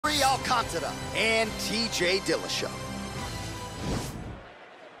Alcantara and TJ Dillashaw.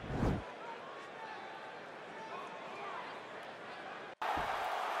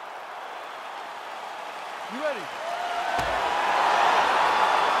 You ready?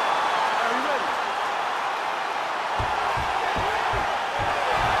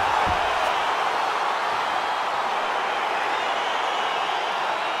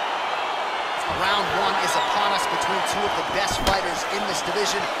 Round one is upon us between two of the best fighters in this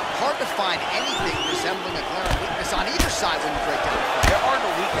division. Hard to find anything resembling a glaring weakness on either side when you break down the fight. There are no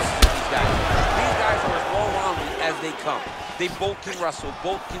weaknesses in these guys. These guys are as well-rounded as they come. They both can wrestle,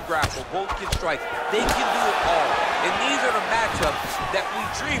 both can grapple, both can strike. They can do it all. And these are the matchups that we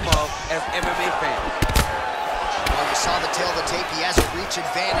dream of as MMA fans. Well, you saw the tail of the tape. He has a reach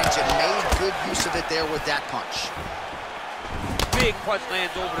advantage and made good use of it there with that punch. Big punch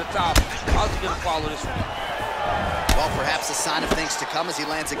lands over the top. How's he going to follow this one? Well, perhaps a sign of things to come as he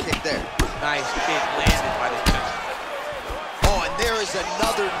lands a kick there. Nice kick landed by this man. Oh, and there is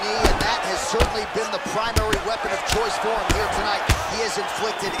another knee, and that has certainly been the primary weapon of choice for him here tonight. He has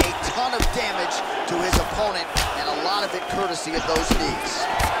inflicted a ton of damage to his opponent, and a lot of it courtesy of those knees.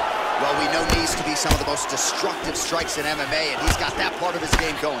 Well, we know knees to be some of the most destructive strikes in MMA, and he's got that part of his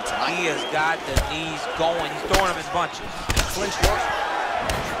game going tonight. He has got the knees going. He's throwing them in bunches. Clinch work.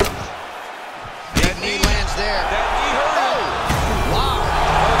 Big knee lands there. That knee hurt him. Oh, wow.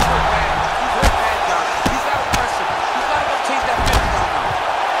 He's hurt bad. He's hurt bad, John. He's got to press him. He's got to go chase that finish down now.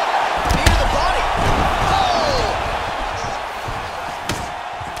 Knee to the body. Oh!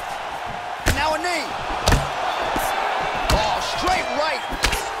 And now a knee. Oh, straight right.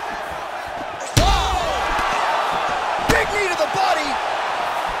 Wow! Big knee to the body.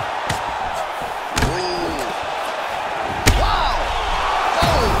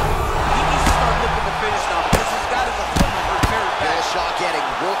 Getting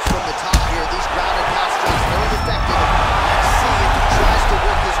work from the top here. These ground and pound strikes very effective. Let's see if he tries to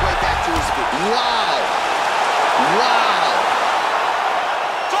work his way back to his feet. Wow. Wow.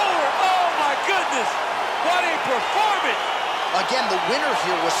 It's over. Oh, my goodness. What a performance. Again, the winner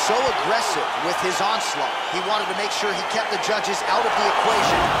here was so aggressive with his onslaught. He wanted to make sure he kept the judges out of the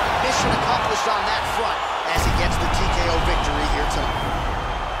equation. Mission accomplished on that front as he gets the TKO victory here tonight.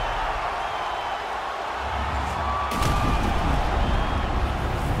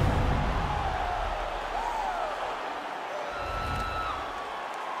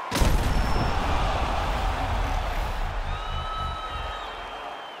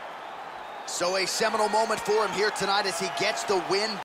 So a seminal moment for him here tonight as he gets the win.